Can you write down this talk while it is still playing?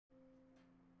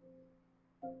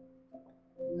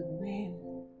Good man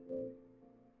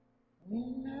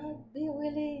will not be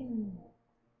willing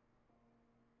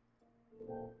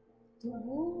to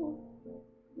rule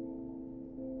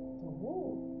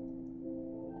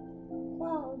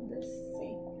for the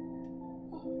sake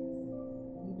of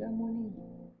the money.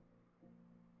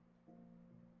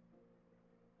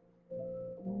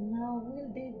 Now will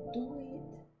they do it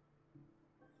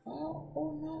for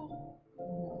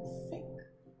honor's sake?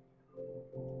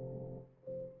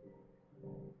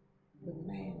 The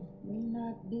man will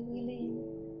not be willing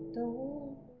to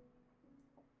rule.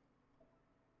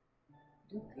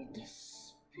 The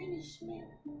greatest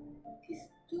punishment is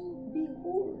to be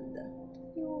ruled,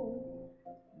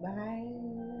 by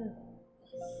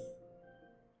less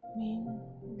men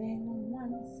than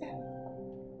oneself.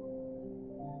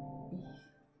 If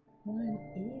one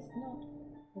is not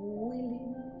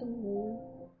willing to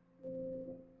rule,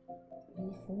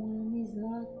 if one is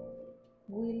not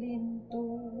willing to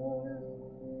rule,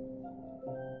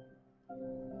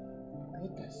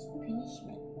 greatest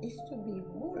punishment is to be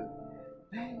ruled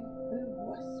by a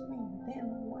worse man than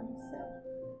oneself.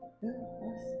 The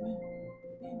worse man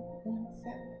than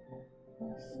oneself.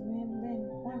 Worse man than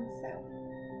oneself.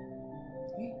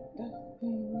 Greatest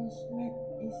punishment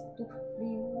is to be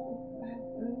ruled by a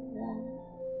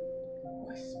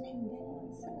worse man than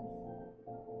oneself.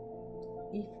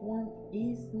 If one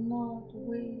is not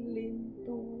willing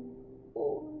to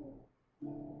rule,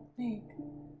 think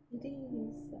it is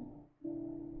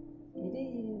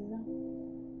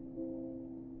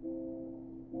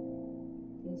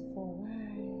for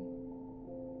why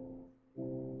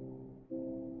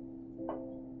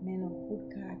men of good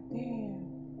character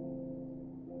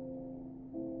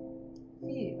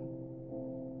fear.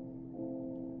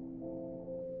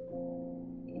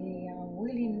 They are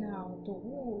willing now to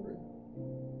rule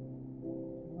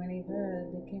whenever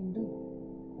they can do.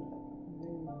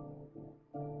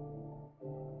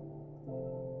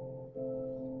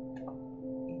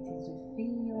 It is the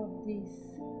fear of this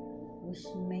which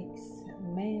makes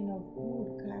men of good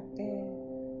character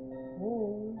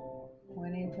rule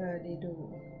whenever they do.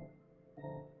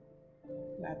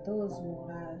 Plato's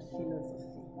moral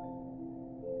philosophy.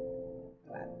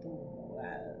 Plato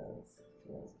moral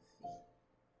philosophy.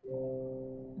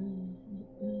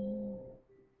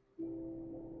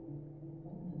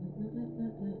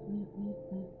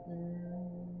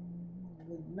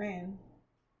 Good man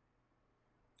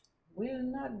will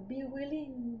not be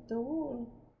willing to rule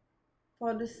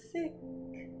for the sake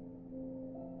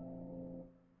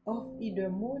of either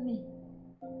money,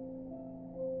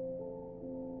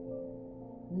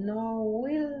 nor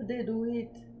will they do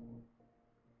it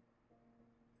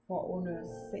for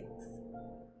honor's sake.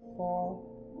 For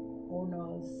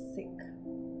honor's sake.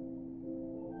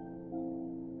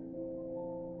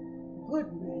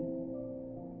 Good men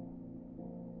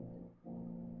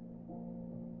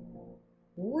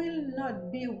will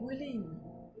not be willing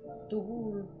to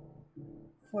rule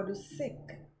for the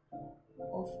sake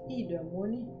of either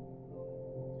money,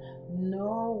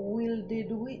 nor will they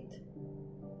do it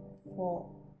for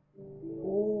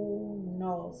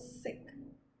honor's sake.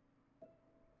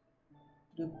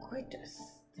 The greatest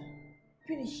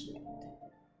punishment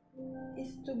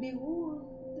is to be ruled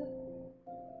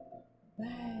by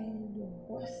the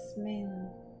worse man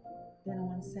than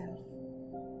oneself.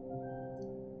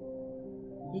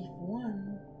 If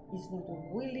one is not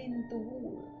willing to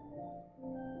rule,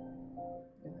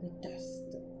 the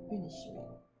greatest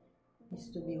punishment is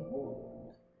to be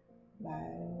ruled by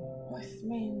a worse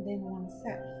man than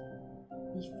oneself.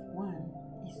 If one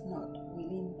is not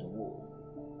willing to rule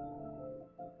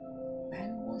by a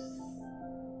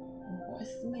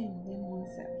worse man than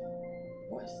oneself,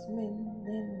 worse man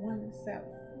than oneself.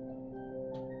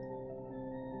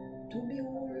 To be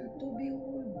ruled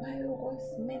by a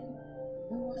worse man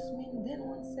than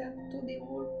oneself, to be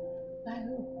ruled by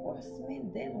a worse man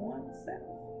than oneself.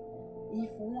 If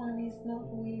one is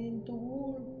not willing to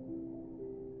rule,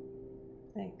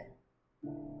 think.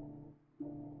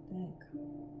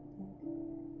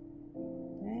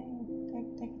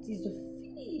 It is the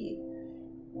fear.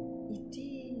 It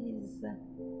is the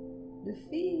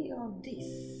fear of this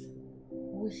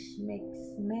which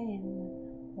makes men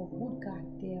of good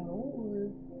character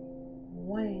rule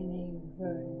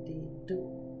whenever they do.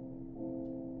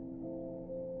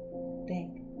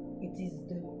 Think it is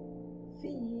the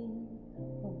fear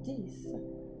of this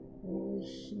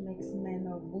which makes men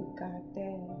of good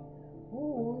character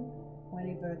rule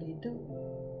whenever they do.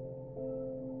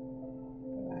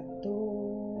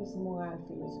 Plato's moral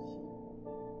philosophy.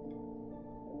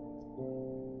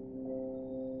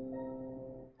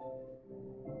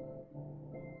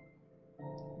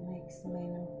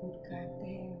 men of good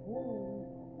character who,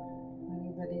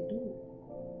 whenever they do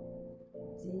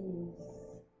this,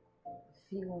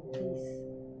 fear of this,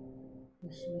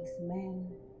 which makes men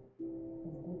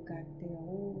of good character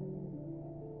who,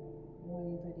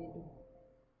 whatever they do.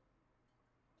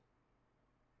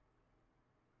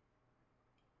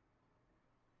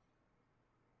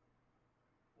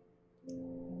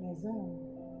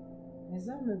 Les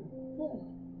hommes bons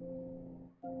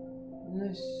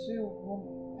ne seront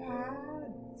pas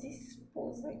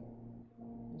disposés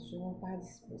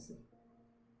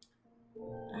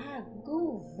à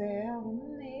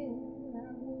gouverner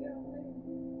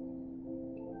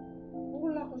pour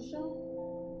l'argent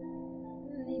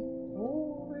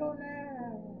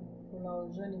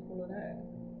ni pour l'honneur.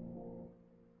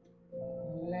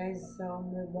 Les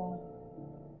hommes bons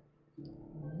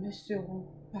ne seront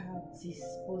pas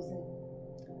disposés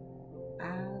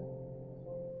à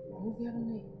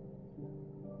gouverner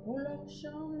pour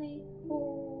l'argent ni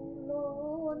pour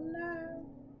l'honneur.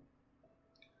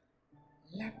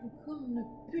 La plus grande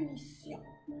punition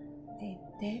est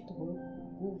d'être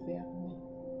gouverné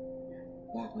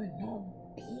par un homme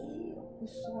pire que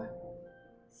soi.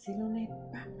 Si l'on n'est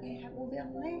pas prêt à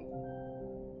gouverner,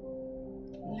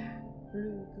 la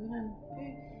plus grande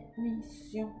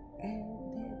punition est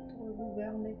d'être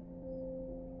gouverné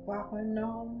par un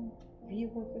homme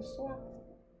pire que soi.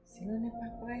 Si l'on n'est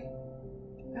pas prêt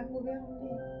à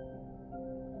gouverner,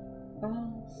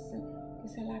 pense que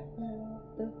c'est la peur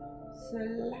de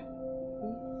cela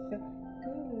qui fait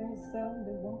que les hommes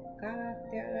de bon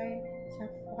caractère,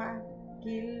 chaque fois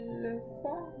qu'ils le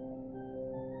font,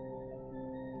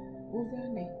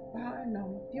 gouverner par un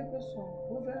homme pire que soi,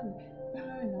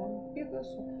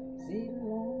 si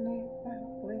l'on n'est pas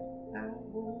prêt à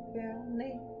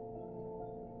gouverner,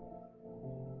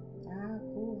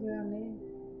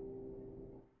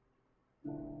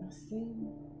 pensez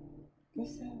que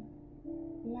c'est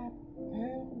la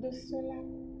peur de cela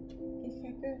qui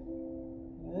fait que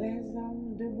les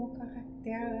hommes de bon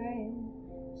caractère,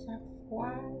 chaque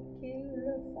fois qu'ils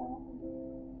le font,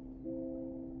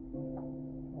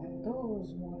 la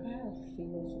dose morale,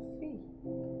 philosophie,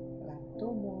 la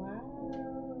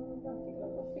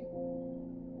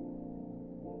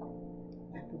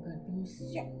plus grande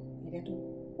punition est d'être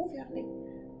gouverné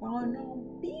par un homme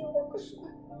pire que soi.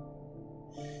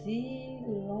 Si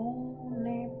l'on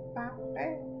n'est pas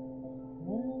prêt,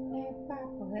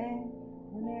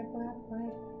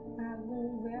 à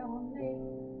gouverner.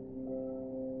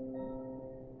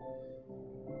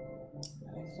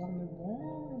 Les hommes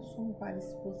bons ne sont pas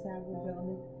disposés à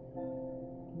gouverner,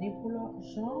 ni pour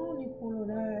l'argent, ni pour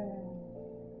l'honneur.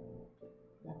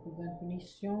 La plus grande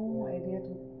punition est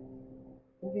d'être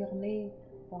gouverné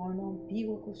par un homme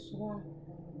pire que soi,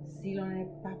 si l'on n'est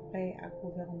pas prêt à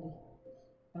gouverner.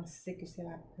 Pensez que c'est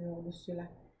la peur de cela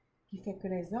qui fait que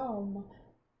les hommes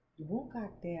de bon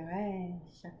caractère,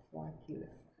 chaque fois qu'ils le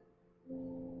font.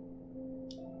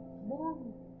 Bon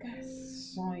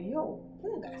garçon yo,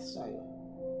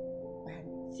 pas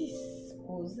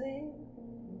disposé,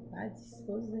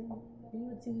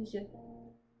 nous diriger.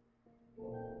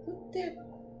 Peut-être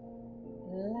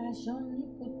l'argent ni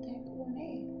peut-être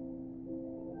honnête.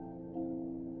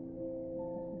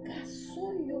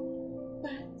 Garçon yo,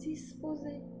 pas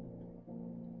disposé.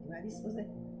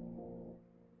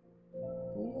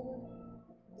 Pour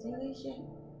diriger,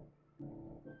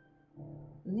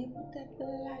 ni peut-être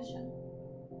l'argent,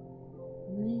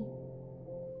 ni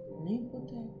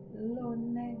peut-être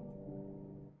l'honnête.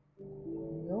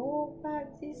 Yo pas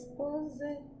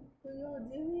disposé pour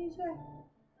diriger.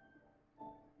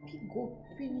 Puis go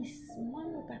punissement,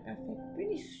 nous t'a fait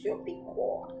punition, puis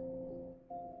quoi?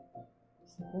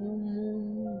 C'est pour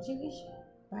nous diriger.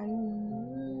 Pas un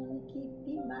monde qui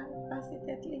vit mal passer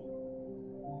tête li.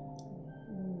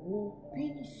 Une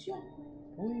punition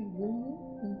pour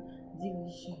nous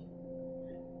diriger.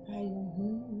 Pas un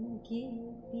monde qui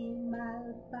vit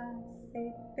mal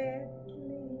passer tête li.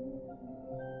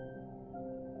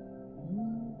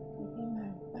 Qui vit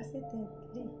mal passer tête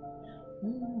li.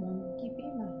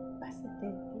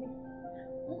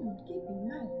 Qui vit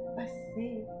mal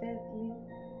passer tête li.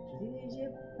 Dirigé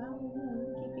par un monde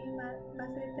qui vit mal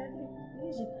passer tête li.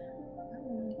 Dirigé par un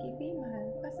monde qui vit mal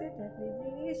passer tête li.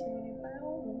 Dirigé par un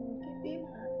monde qui vit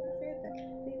mal passer tête li.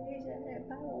 Dirigé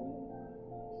par un monde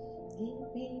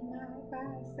qui vit mal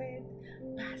passer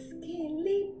parce qu'il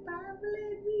n'est pas voulu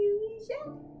diriger.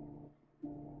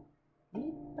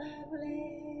 Il pas voulu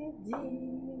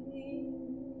diriger.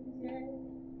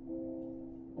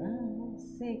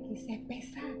 C'est qui c'est pas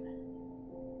ça.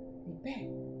 Il paie,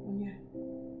 on y a.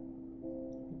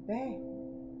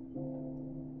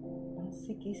 Pensez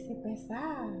pense que c'est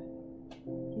ça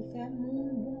qui fait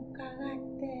mon bon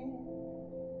caractère.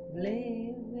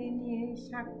 Vle venir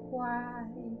chaque fois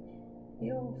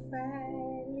et au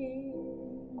fait,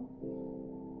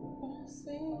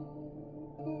 penser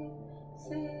que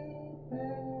c'est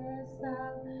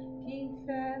ça qui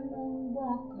fait mon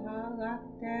bon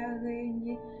caractère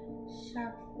régner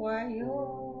chaque fois et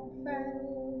au fait.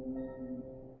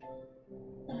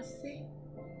 Penser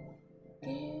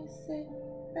que c'est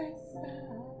ça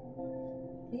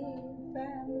qui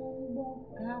fait mon bon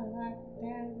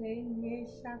caractère régner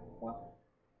chaque fois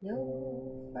et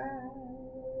au fait.